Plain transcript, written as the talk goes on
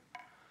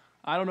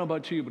I don't know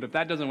about you, but if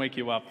that doesn't wake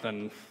you up,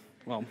 then,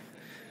 well,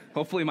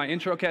 hopefully my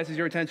intro catches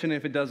your attention.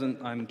 If it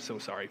doesn't, I'm so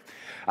sorry.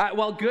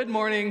 Well, good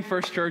morning,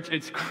 First Church.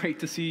 It's great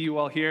to see you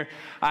all here.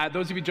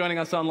 Those of you joining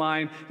us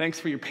online, thanks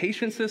for your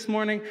patience this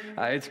morning.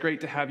 It's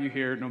great to have you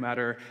here no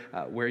matter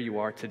where you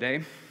are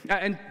today.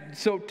 And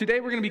so today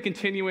we're going to be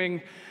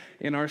continuing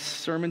in our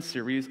sermon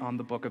series on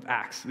the book of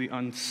Acts, the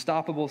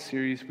Unstoppable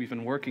series we've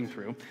been working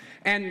through.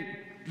 And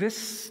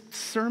this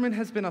sermon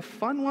has been a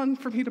fun one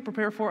for me to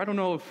prepare for. I don't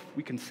know if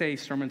we can say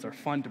sermons are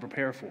fun to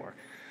prepare for,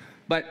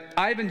 but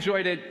I've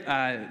enjoyed it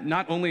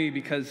not only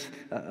because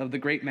of the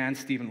great man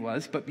Stephen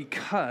was, but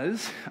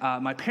because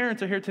my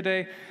parents are here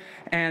today,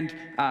 and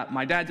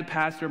my dad's a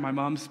pastor, my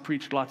mom's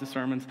preached lots of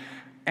sermons,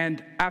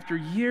 and after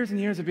years and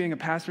years of being a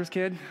pastor's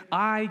kid,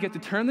 I get to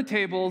turn the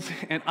tables,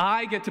 and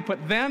I get to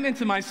put them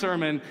into my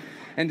sermon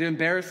and to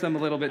embarrass them a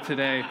little bit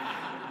today.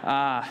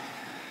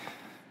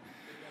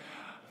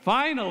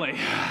 Finally.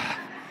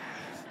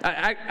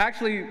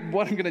 Actually,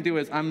 what I'm going to do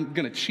is I'm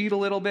going to cheat a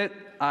little bit.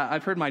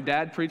 I've heard my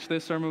dad preach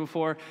this sermon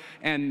before,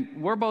 and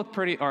I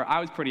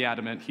was pretty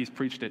adamant. He's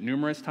preached it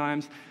numerous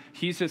times.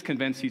 He's just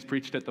convinced he's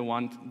preached it the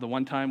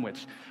one time,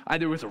 which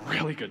either was a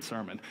really good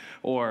sermon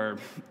or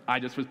I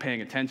just was paying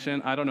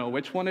attention. I don't know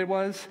which one it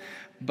was,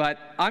 but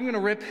I'm going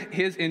to rip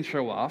his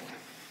intro off,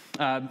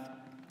 and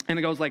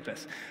it goes like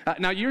this.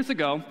 Now, years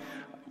ago,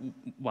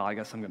 well, I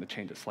guess I'm going to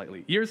change it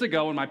slightly. Years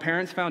ago, when my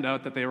parents found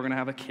out that they were going to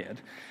have a kid,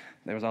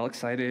 they was all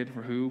excited.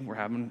 We're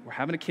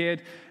having a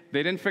kid.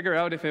 They didn't figure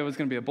out if it was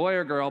going to be a boy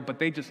or a girl, but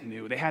they just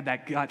knew. They had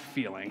that gut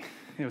feeling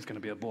it was going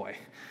to be a boy.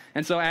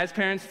 And so as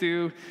parents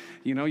do,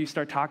 you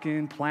start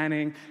talking,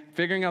 planning,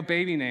 figuring out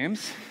baby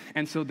names.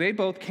 And so they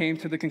both came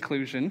to the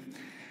conclusion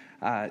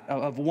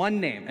of one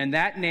name, and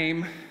that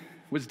name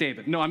was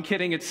David. No, I'm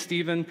kidding. It's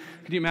Stephen.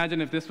 Could you imagine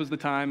if this was the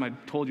time I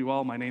told you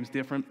all my name's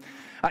different?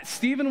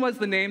 Stephen was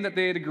the name that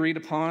they had agreed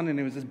upon, and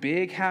it was this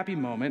big, happy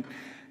moment.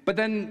 But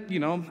then,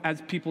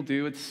 as people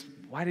do, it's,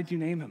 why did you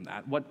name him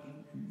that?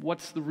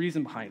 What's the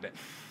reason behind it?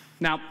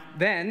 Now,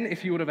 then,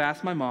 if you would have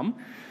asked my mom,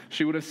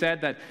 she would have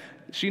said that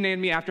she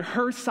named me after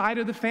her side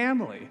of the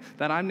family,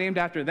 that I'm named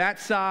after that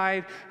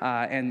side,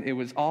 and it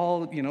was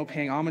all,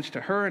 paying homage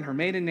to her and her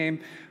maiden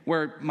name,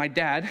 where my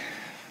dad,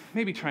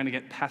 maybe trying to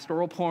get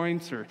pastoral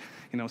points or,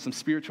 some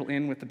spiritual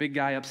in with the big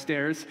guy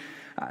upstairs,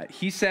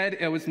 he said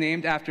it was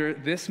named after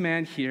this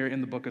man here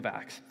in the book of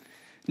Acts.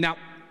 Now,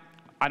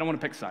 I don't want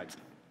to pick sides,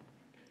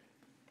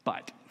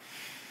 but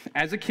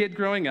as a kid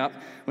growing up,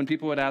 when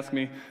people would ask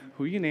me,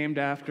 who are you named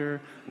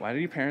after? Why did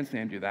your parents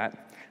name you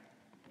that?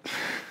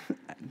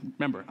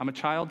 Remember, I'm a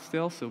child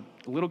still, so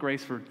a little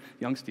grace for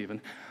young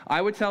Stephen.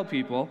 I would tell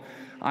people,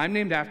 I'm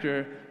named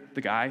after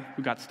the guy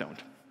who got stoned.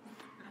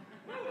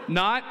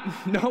 Not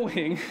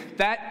knowing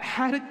that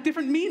had a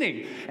different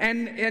meaning.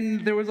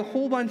 And there was a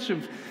whole bunch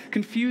of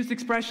confused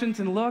expressions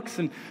and looks,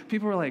 and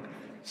people were like,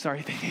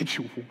 sorry, they named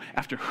you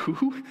after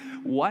who?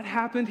 What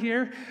happened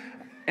here?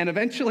 And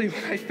eventually,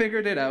 when I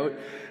figured it out,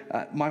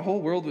 my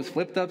whole world was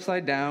flipped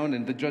upside down,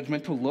 and the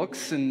judgmental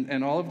looks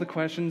and all of the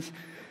questions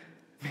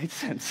made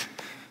sense.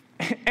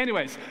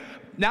 Anyways,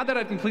 now that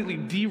I've completely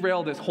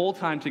derailed this whole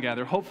time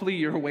together, hopefully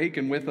you're awake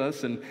and with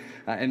us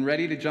and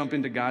ready to jump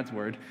into God's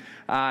Word.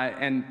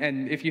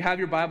 And if you have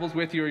your Bibles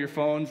with you or your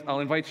phones, I'll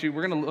invite you.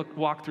 We're going to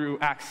walk through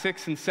Acts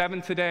 6 and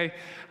 7 today.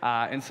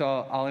 And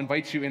so I'll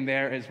invite you in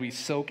there as we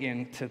soak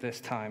into this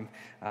time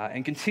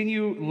and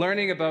continue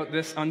learning about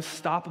this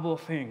unstoppable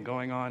thing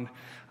going on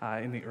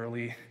in the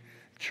early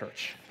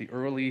church, the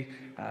early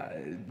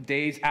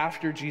days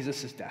after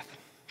Jesus' death.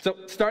 So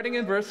starting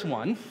in verse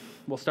 1,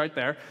 we'll start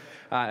there.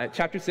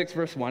 Chapter 6,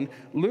 verse 1,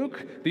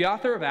 Luke, the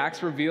author of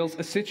Acts, reveals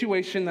a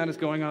situation that is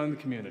going on in the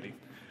community.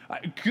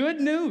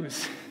 Good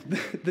news.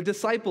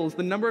 The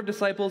number of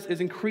disciples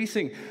is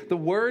increasing. The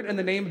word and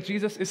the name of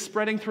Jesus is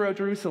spreading throughout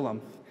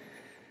Jerusalem.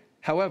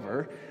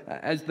 However,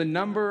 as the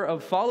number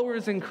of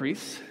followers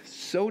increase,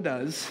 so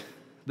does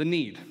the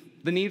need.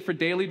 The need for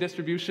daily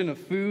distribution of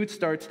food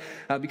starts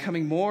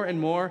becoming more and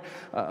more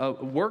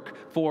work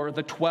for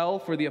the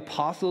 12, for the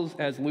apostles,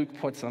 as Luke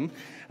puts them.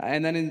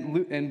 And then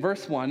in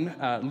verse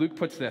 1, Luke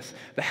puts this: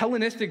 the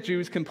Hellenistic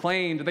Jews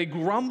complained. They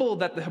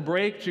grumbled that the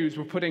Hebraic Jews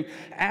were putting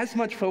as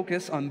much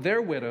focus on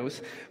their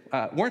widows,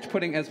 weren't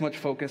putting as much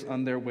focus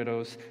on their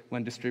widows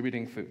when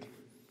distributing food.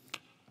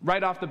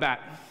 Right off the bat,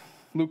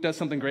 Luke does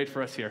something great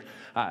for us here.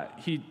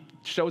 He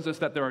shows us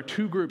that there are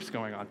two groups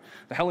going on: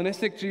 the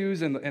Hellenistic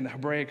Jews and the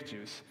Hebraic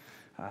Jews.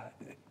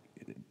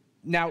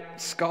 Now,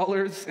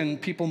 scholars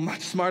and people much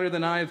smarter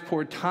than I have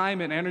poured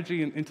time and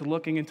energy into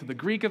looking into the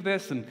Greek of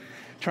this and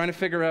trying to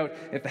figure out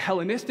if the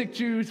Hellenistic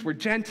Jews were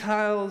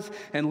Gentiles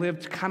and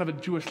lived kind of a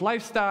Jewish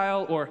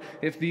lifestyle, or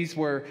if these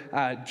were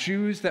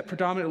Jews that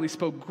predominantly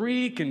spoke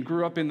Greek and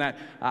grew up in that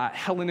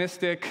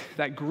Hellenistic,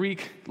 that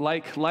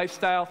Greek-like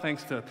lifestyle,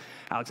 thanks to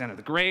Alexander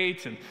the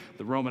Great and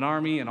the Roman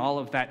army and all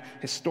of that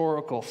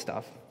historical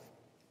stuff.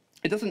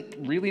 It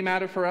doesn't really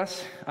matter for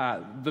us.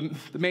 The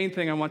main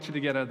thing I want you to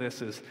get out of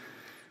this is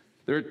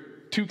there are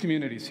two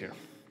communities here.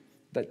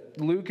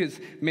 That Luke has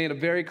made a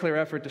very clear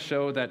effort to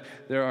show that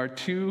there are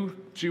two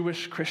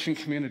Jewish Christian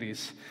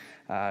communities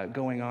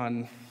going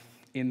on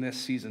in this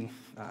season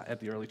at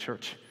the early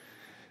church.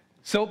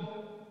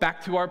 So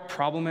back to our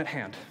problem at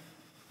hand.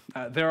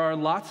 There are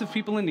lots of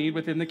people in need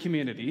within the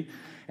community,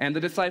 and the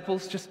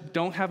disciples just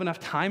don't have enough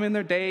time in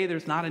their day.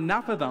 There's not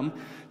enough of them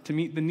to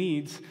meet the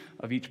needs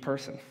of each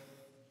person.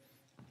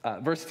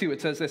 Verse 2,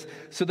 it says this,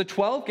 "So the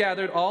 12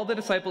 gathered all the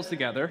disciples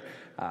together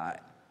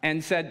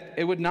and said,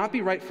 'It would not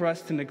be right for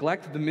us to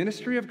neglect the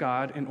ministry of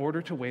God in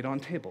order to wait on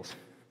tables.'"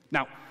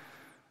 Now,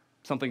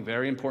 something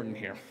very important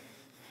here.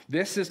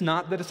 This is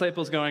not the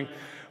disciples going,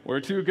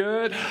 "We're too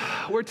good,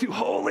 we're too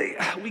holy,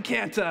 we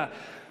can't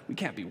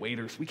be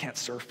waiters, we can't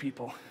serve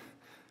people."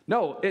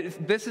 No,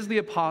 this is the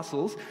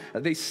apostles.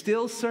 They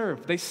still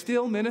serve, they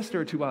still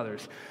minister to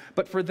others.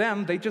 But for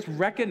them, they just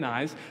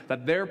recognize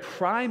that their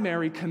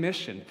primary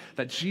commission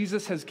that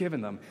Jesus has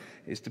given them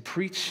is to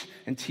preach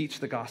and teach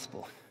the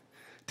gospel.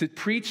 To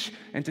preach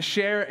and to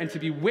share and to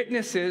be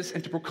witnesses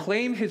and to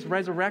proclaim his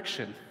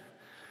resurrection.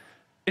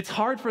 It's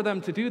hard for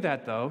them to do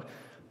that, though,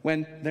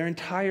 when their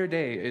entire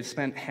day is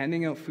spent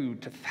handing out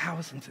food to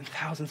thousands and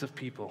thousands of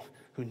people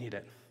who need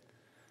it.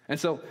 And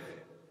so,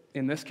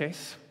 in this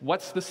case,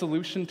 what's the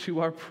solution to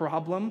our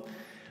problem?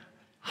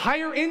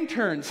 Hire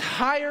interns,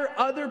 hire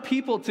other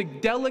people to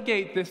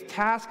delegate this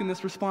task and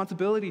this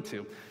responsibility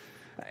to.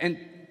 And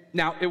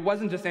now, it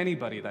wasn't just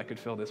anybody that could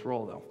fill this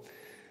role, though.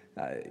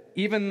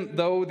 Even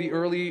though the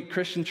early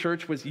Christian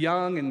church was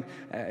young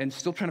and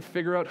still trying to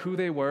figure out who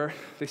they were,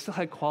 they still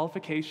had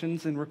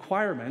qualifications and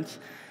requirements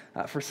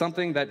for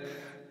something that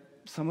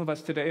some of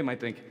us today might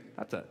think,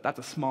 that's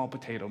a small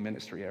potato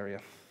ministry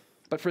area.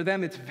 But for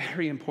them, it's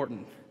very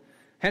important.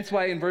 Hence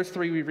why in verse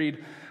 3 we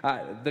read,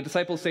 the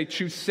disciples say,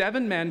 "Choose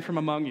 7 men from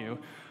among you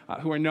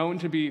who are known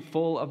to be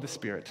full of the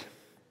Spirit."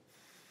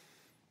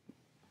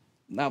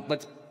 Now,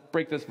 let's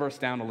break this verse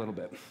down a little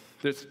bit.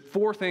 There's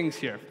 4 things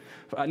here.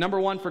 Number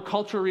 1, for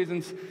cultural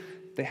reasons,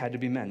 they had to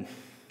be men.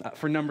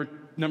 For number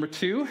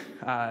 2,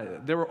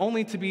 there were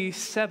only to be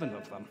 7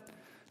 of them.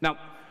 Now,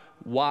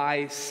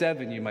 why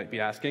 7, you might be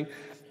asking?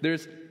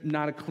 There's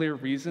not a clear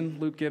reason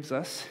Luke gives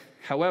us.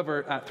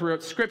 However,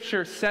 throughout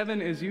Scripture,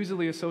 7 is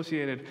usually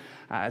associated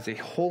as a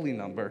holy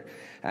number.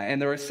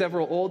 And there are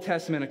several Old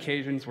Testament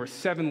occasions where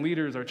 7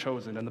 leaders are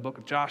chosen in the book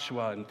of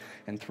Joshua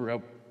and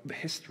throughout the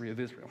history of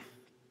Israel.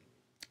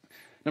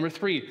 Number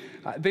 3,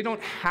 they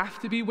don't have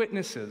to be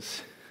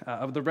witnesses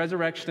of the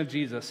resurrection of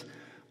Jesus,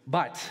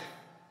 but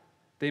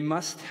they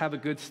must have a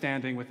good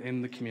standing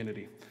within the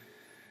community.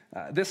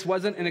 This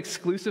wasn't an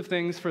exclusive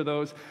thing for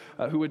those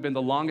who had been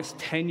the longest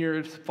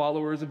tenured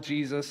followers of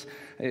Jesus.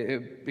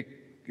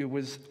 It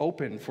was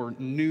open for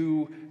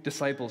new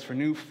disciples, for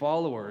new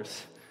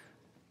followers,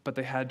 but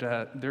they had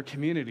their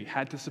community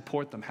had to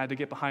support them, had to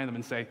get behind them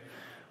and say,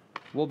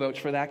 "We'll vouch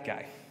for that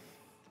guy.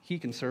 He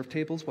can serve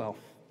tables well."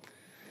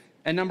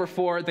 And number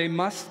 4, they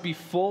must be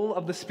full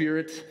of the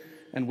Spirit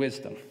and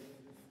wisdom.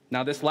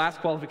 Now, this last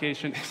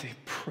qualification is a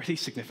pretty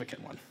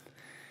significant one.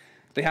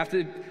 They have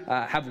to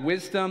have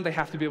wisdom. They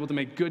have to be able to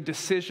make good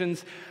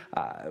decisions,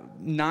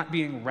 not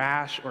being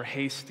rash or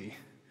hasty.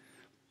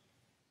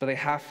 But they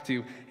have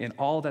to, in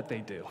all that they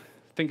do,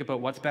 think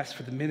about what's best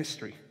for the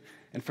ministry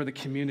and for the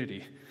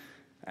community,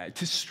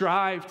 to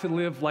strive to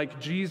live like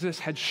Jesus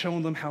had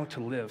shown them how to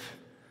live,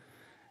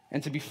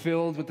 and to be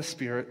filled with the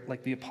Spirit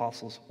like the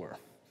apostles were.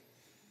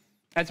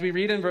 As we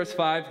read in verse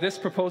 5, this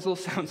proposal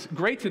sounds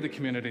great to the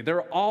community.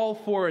 They're all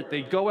for it.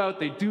 They go out,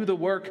 they do the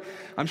work.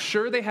 I'm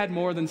sure they had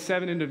more than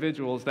 7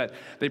 individuals that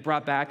they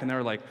brought back, and they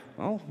were like,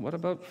 "Oh, what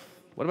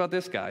about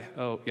this guy?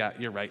 Oh, yeah,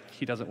 you're right.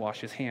 He doesn't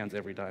wash his hands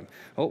every time.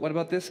 Oh, what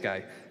about this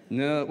guy?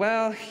 No,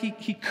 well,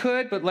 he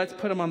could, but let's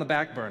put him on the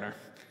back burner."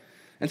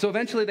 And so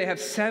eventually they have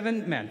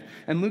 7 men,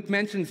 and Luke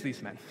mentions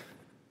these men.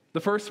 The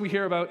first we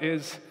hear about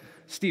is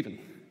Stephen,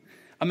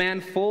 a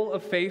man full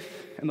of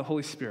faith and the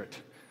Holy Spirit,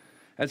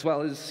 as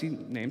well as he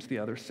names the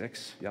other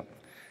 6. Yep.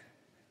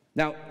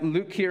 Now,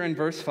 Luke here in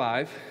verse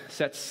 5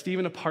 sets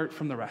Stephen apart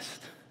from the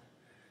rest.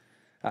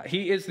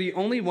 He is the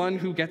only one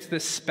who gets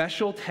this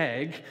special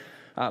tag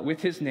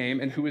with his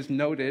name and who is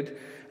noted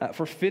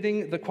for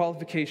fitting the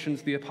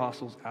qualifications the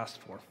apostles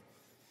asked for.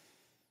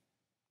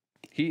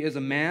 He is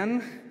a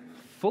man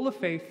full of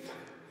faith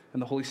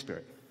and the Holy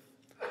Spirit.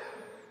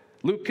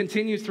 Luke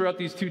continues throughout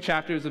these 2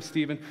 chapters of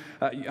Stephen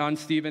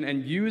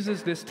and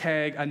uses this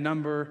tag a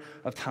number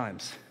of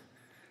times.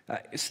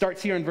 It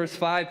starts here in verse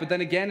 5, but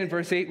then again in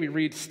verse 8 we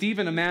read,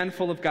 "Stephen, a man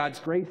full of God's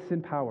grace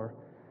and power."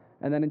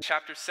 And then in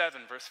chapter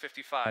 7, verse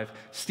 55,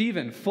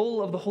 "Stephen,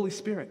 full of the Holy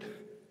Spirit."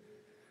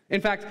 In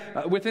fact,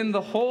 within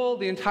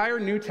the entire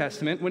New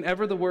Testament,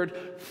 whenever the word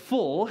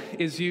full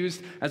is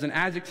used as an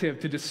adjective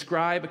to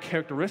describe a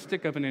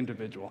characteristic of an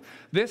individual,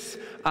 this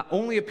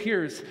only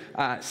appears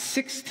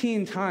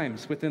 16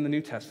 times within the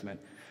New Testament.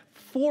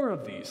 4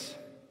 of these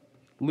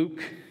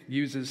Luke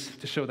uses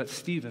to show that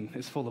Stephen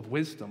is full of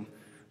wisdom,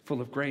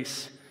 full of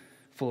grace,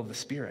 full of the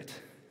Spirit.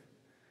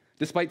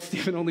 Despite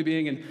Stephen only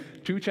being in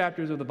 2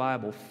 chapters of the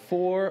Bible,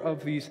 4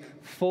 of these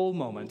full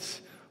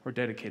moments were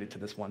dedicated to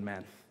this one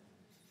man.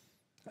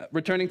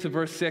 Returning to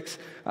verse 6,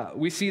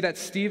 we see that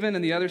Stephen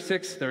and the other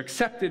 6, they're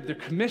accepted, they're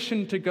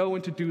commissioned to go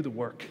and to do the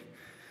work.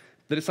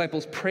 The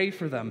disciples pray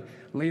for them,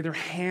 lay their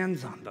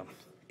hands on them,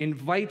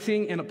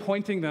 inviting and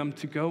appointing them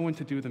to go and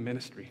to do the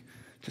ministry,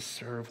 to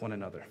serve one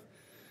another.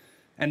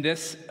 And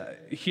this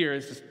here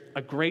is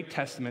a great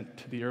testament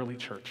to the early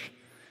church.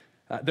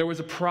 There was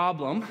a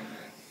problem,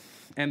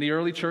 and the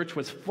early church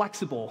was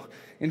flexible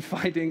in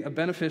finding a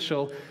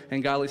beneficial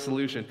and godly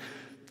solution.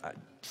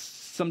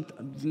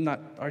 Not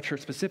our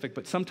church specific,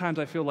 but sometimes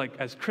I feel like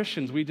as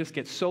Christians, we just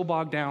get so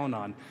bogged down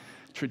on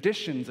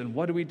traditions and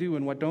what do we do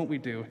and what don't we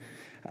do,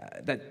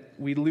 that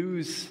we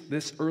lose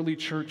this early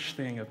church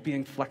thing of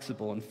being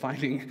flexible and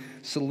finding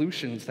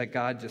solutions that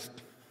God just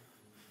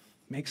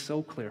makes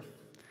so clear.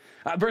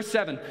 Verse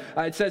 7,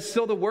 it says,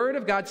 "So the word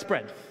of God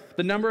spread.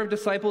 The number of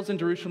disciples in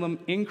Jerusalem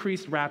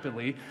increased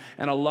rapidly,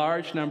 and a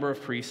large number of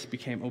priests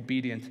became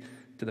obedient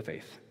to the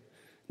faith."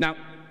 Now,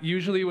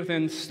 usually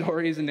within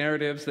stories and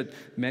narratives that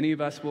many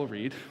of us will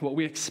read, what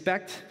we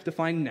expect to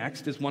find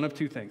next is one of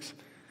two things.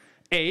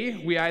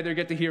 A, we either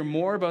get to hear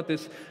more about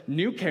this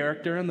new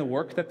character and the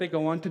work that they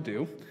go on to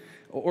do,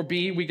 or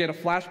B, we get a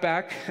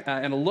flashback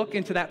and a look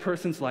into that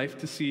person's life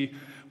to see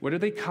where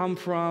did they come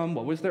from,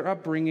 what was their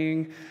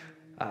upbringing,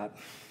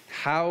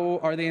 how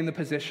are they in the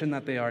position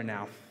that they are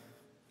now.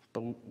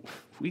 But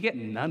we get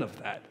none of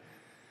that.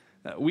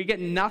 We get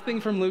nothing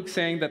from Luke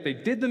saying that they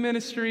did the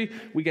ministry.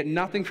 We get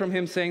nothing from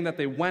him saying that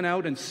they went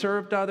out and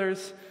served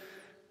others.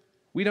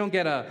 We don't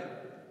get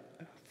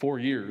 4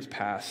 years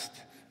passed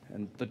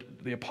and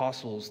the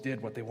apostles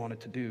did what they wanted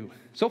to do.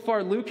 So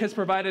far, Luke has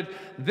provided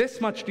this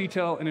much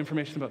detail and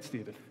information about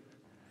Stephen.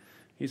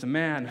 He's a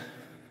man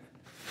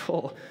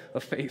full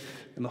of faith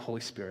in the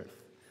Holy Spirit.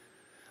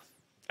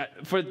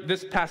 For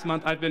this past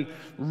month, I've been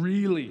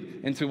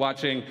really into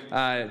watching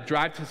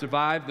Drive to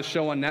Survive, the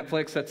show on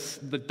Netflix. That's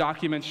the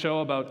document show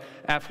about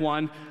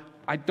F1.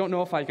 I don't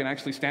know if I can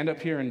actually stand up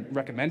here and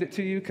recommend it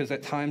to you, because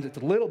at times it's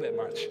a little bit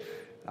much.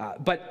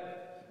 But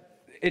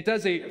it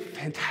does a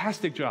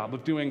fantastic job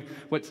of doing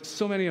what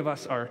so many of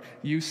us are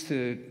used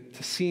to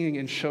seeing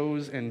in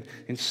shows and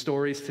in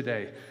stories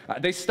today.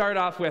 They start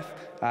off with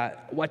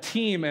a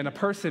team and a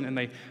person, and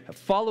they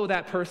follow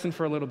that person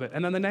for a little bit.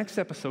 And then the next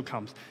episode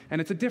comes,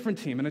 and it's a different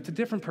team, and it's a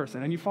different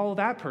person, and you follow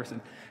that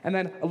person. And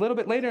then a little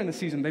bit later in the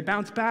season, they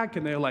bounce back,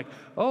 and they're like,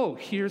 oh,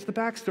 here's the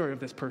backstory of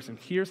this person.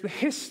 Here's the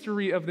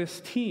history of this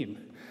team.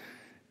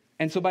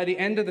 And so by the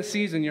end of the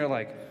season, you're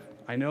like,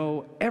 I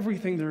know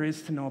everything there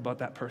is to know about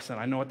that person.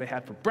 I know what they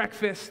had for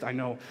breakfast. I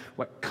know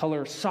what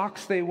color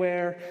socks they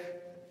wear.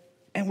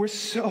 And we're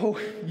so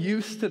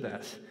used to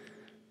this.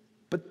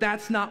 But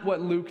that's not what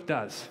Luke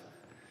does.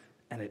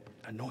 And it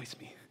annoys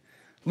me.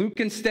 Luke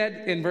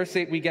instead, in verse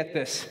 8, we get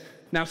this.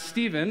 Now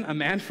Stephen, a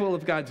man full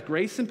of God's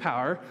grace and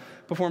power,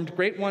 performed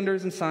great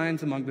wonders and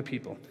signs among the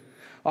people.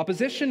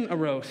 Opposition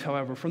arose,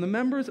 however, from the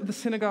members of the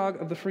synagogue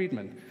of the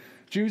freedmen,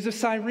 Jews of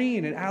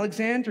Cyrene and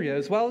Alexandria,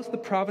 as well as the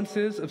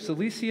provinces of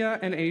Cilicia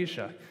and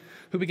Asia,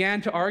 who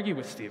began to argue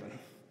with Stephen.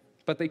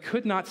 But they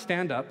could not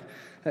stand up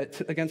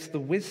against the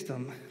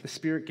wisdom the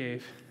Spirit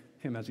gave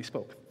him as he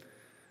spoke.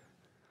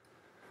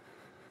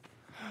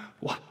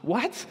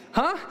 What?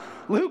 Huh?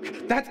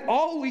 Luke, that's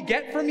all we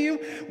get from you?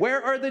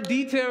 Where are the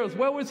details?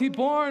 Where was he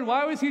born?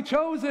 Why was he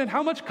chosen?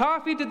 How much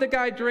coffee did the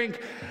guy drink?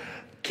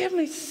 Give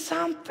me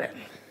something.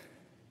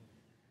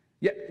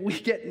 Yet we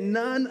get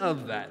none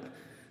of that.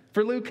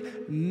 For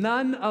Luke,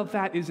 none of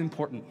that is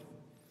important.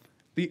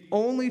 The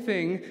only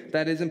thing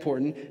that is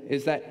important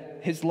is that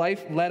his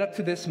life led up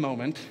to this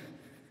moment,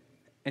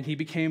 and he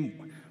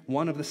became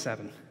one of the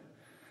 7.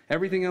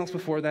 Everything else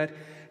before that,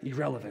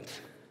 irrelevant.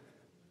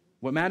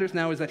 What matters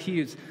now is that he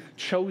is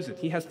chosen.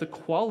 He has the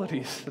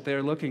qualities that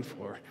they're looking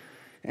for.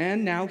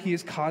 And now he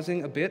is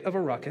causing a bit of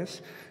a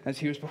ruckus as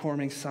he was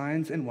performing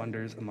signs and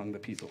wonders among the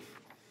people.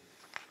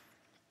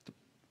 To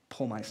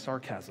pull my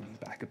sarcasm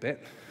back a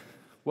bit,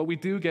 what we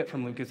do get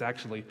from Luke is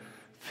actually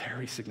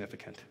very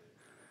significant.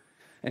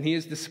 And he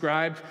is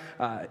described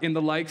in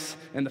the likes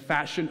and the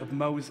fashion of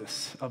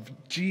Moses, of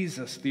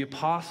Jesus, the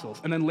apostles,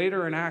 and then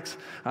later in Acts,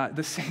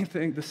 the same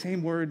thing, the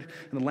same word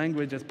and the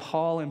language as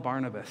Paul and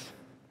Barnabas.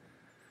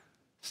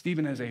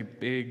 Stephen is a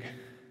big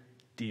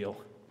deal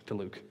to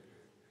Luke.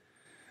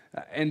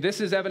 And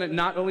this is evident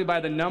not only by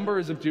the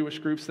numbers of Jewish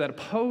groups that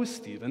oppose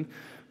Stephen,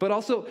 but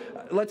also,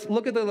 let's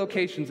look at the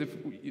locations.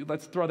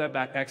 Let's throw that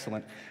back.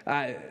 Excellent.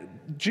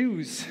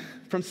 Jews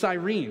from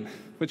Cyrene,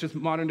 which is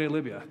modern-day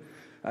Libya,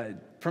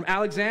 from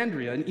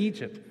Alexandria in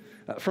Egypt,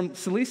 from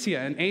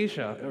Cilicia in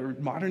Asia, or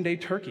modern-day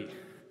Turkey.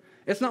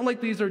 It's not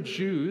like these are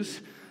Jews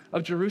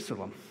of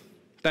Jerusalem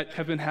that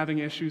have been having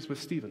issues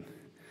with Stephen.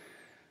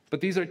 But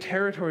these are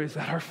territories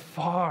that are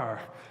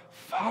far,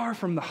 far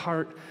from the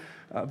heart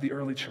of the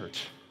early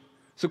church.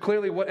 So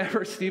clearly,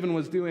 whatever Stephen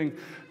was doing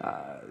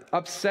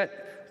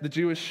upset the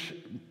Jewish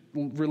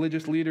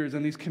religious leaders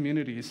in these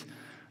communities,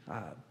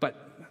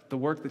 but the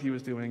work that he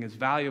was doing is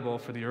valuable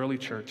for the early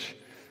church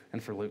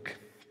and for Luke.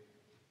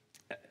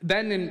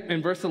 Then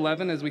in verse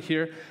 11, as we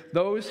hear,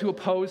 those who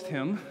opposed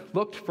him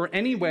looked for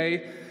any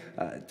way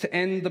to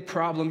end the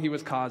problem he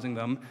was causing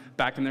them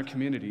back in their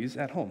communities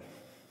at home.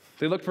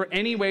 They looked for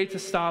any way to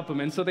stop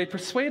him, and so they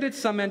persuaded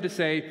some men to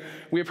say,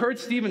 "We have heard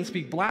Stephen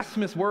speak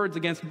blasphemous words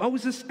against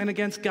Moses and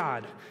against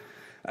God."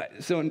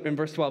 So in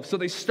verse 12, so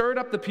they stirred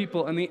up the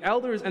people and the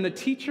elders and the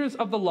teachers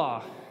of the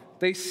law.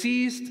 They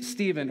seized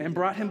Stephen and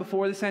brought him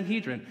before the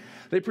Sanhedrin.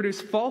 They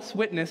produced false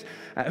witness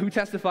who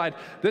testified,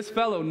 "This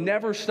fellow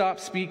never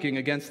stopped speaking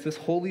against this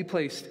holy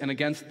place and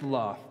against the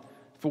law.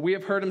 For we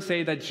have heard him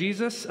say that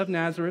Jesus of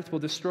Nazareth will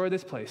destroy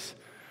this place,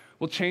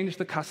 will change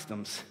the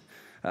customs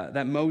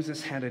that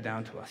Moses handed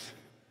down to us."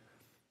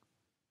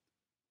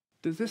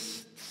 Does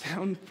this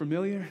sound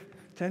familiar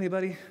to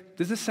anybody?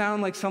 Does this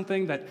sound like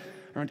something that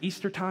around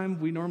Easter time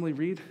we normally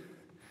read?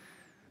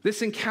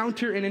 This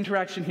encounter and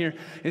interaction here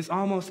is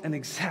almost an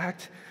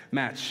exact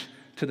match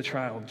to the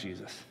trial of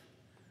Jesus.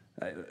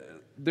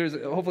 There's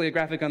hopefully a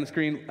graphic on the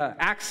screen.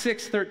 Acts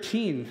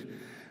 6:13.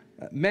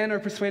 Men are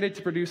persuaded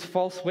to produce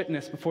false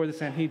witness before the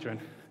Sanhedrin.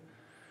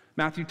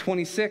 Matthew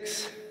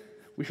 26,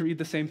 we read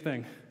the same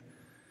thing.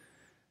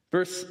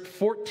 Verse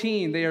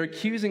 14, they are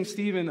accusing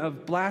Stephen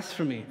of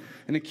blasphemy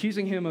and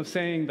accusing him of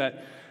saying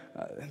that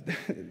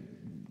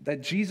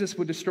Jesus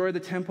would destroy the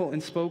temple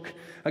and spoke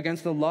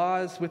against the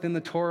laws within the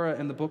Torah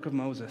and the book of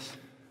Moses.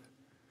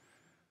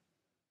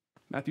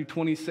 Matthew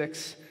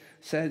 26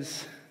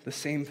 says the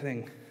same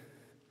thing.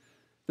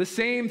 The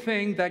same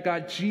thing that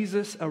got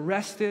Jesus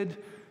arrested,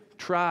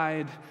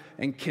 tried,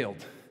 and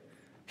killed.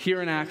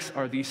 Here in Acts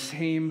are these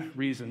same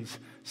reasons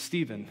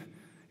Stephen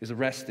is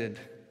arrested,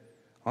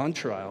 on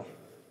trial,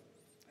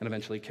 and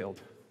eventually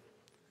killed.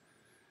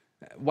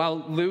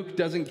 While Luke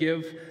doesn't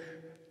give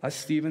us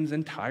Stephen's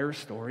entire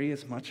story,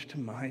 as much to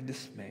my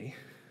dismay,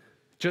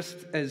 just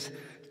as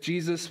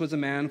Jesus was a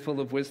man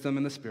full of wisdom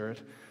and the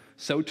Spirit,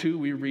 so too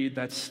we read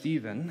that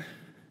Stephen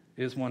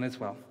is one as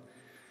well.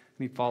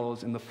 And he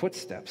follows in the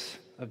footsteps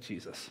of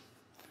Jesus.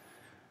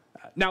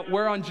 Now,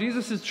 where on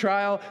Jesus'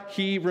 trial,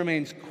 he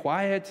remains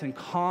quiet and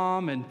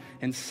calm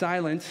and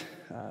silent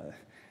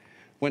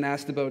when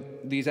asked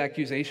about these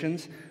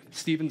accusations,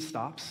 Stephen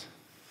stops.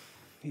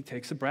 He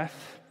takes a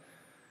breath.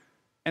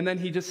 And then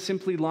he just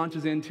simply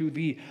launches into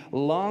the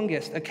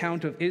longest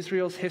account of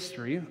Israel's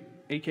history,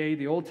 aka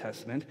the Old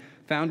Testament,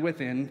 found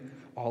within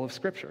all of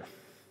Scripture.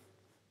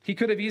 He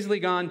could have easily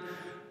gone,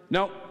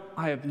 "No,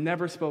 I have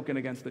never spoken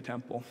against the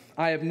temple.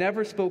 I have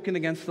never spoken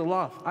against the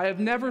law. I have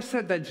never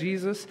said that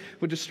Jesus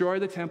would destroy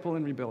the temple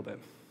and rebuild it."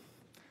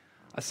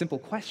 A simple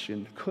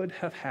question could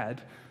have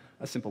had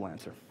a simple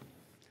answer.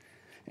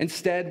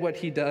 Instead, what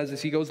he does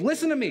is he goes,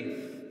 "Listen to me."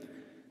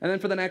 And then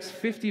for the next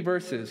 50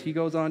 verses, he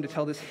goes on to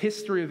tell this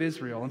history of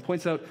Israel and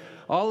points out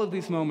all of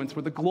these moments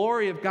where the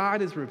glory of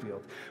God is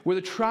revealed, where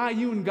the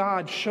triune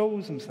God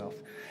shows himself,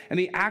 and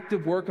the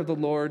active work of the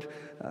Lord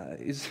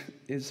is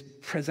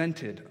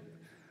presented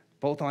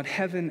both on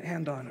heaven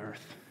and on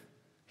earth.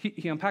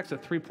 He unpacks a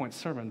 3-point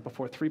sermon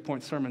before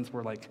 3-point sermons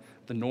were like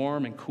the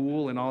norm and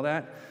cool and all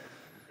that.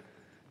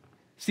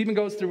 Stephen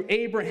goes through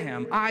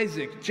Abraham,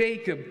 Isaac,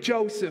 Jacob,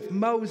 Joseph,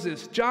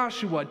 Moses,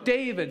 Joshua,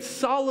 David,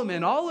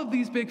 Solomon, all of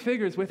these big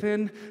figures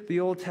within the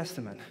Old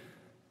Testament.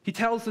 He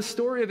tells the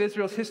story of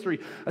Israel's history,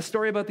 a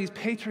story about these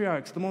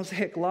patriarchs, the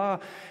Mosaic law,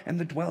 and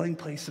the dwelling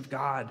place of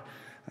God,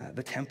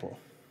 the temple.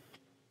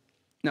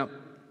 Now,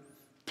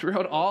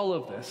 throughout all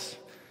of this,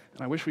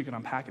 and I wish we could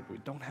unpack it, but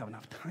we don't have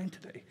enough time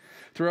today.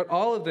 Throughout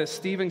all of this,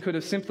 Stephen could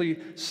have simply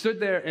stood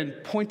there and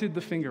pointed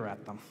the finger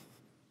at them.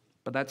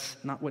 But that's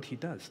not what he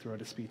does throughout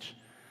his speech.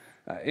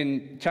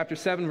 In chapter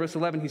 7, verse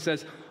 11, he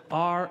says,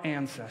 "Our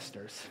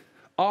ancestors,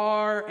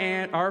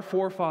 our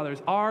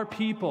forefathers, our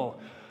people,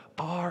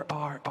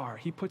 our."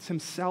 He puts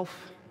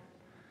himself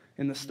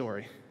in the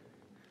story.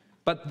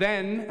 But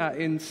then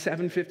in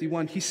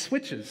 751, he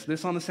switches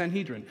this on the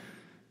Sanhedrin.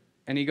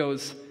 And he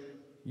goes,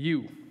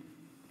 You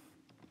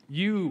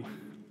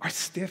are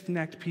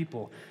stiff-necked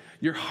people.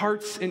 Your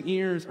hearts and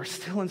ears are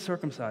still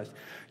uncircumcised.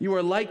 You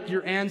are like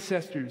your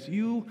ancestors.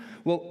 You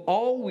will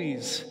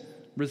always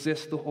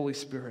resist the Holy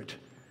Spirit.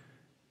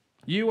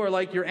 You are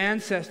like your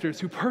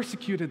ancestors who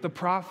persecuted the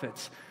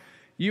prophets.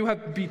 You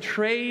have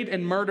betrayed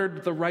and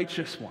murdered the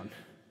righteous one.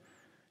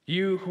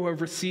 You who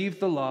have received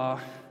the law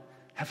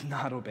have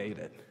not obeyed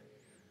it.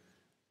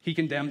 He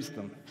condemns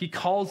them. He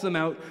calls them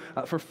out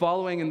for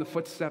following in the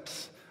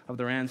footsteps of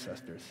their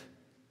ancestors.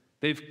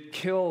 They've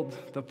killed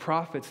the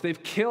prophets.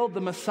 They've killed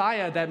the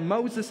Messiah that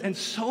Moses and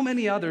so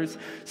many others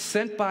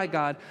sent by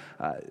God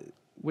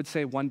would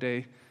say one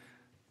day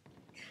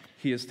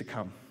he is to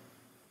come.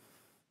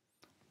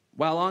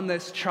 While on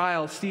this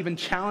trial, Stephen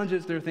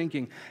challenges their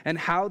thinking and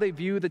how they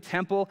view the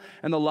temple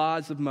and the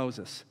laws of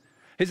Moses.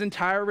 His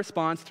entire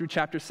response through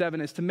chapter 7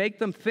 is to make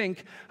them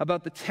think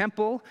about the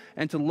temple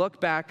and to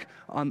look back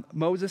on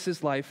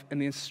Moses' life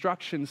and the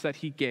instructions that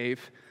he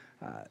gave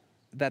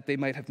that they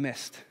might have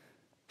missed.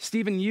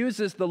 Stephen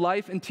uses the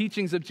life and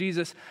teachings of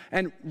Jesus,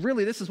 and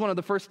really this is one of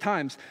the first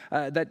times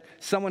that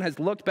someone has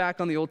looked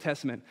back on the Old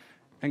Testament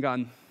and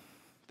gone,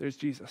 there's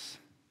Jesus,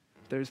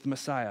 there's the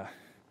Messiah.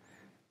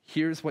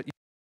 Here's what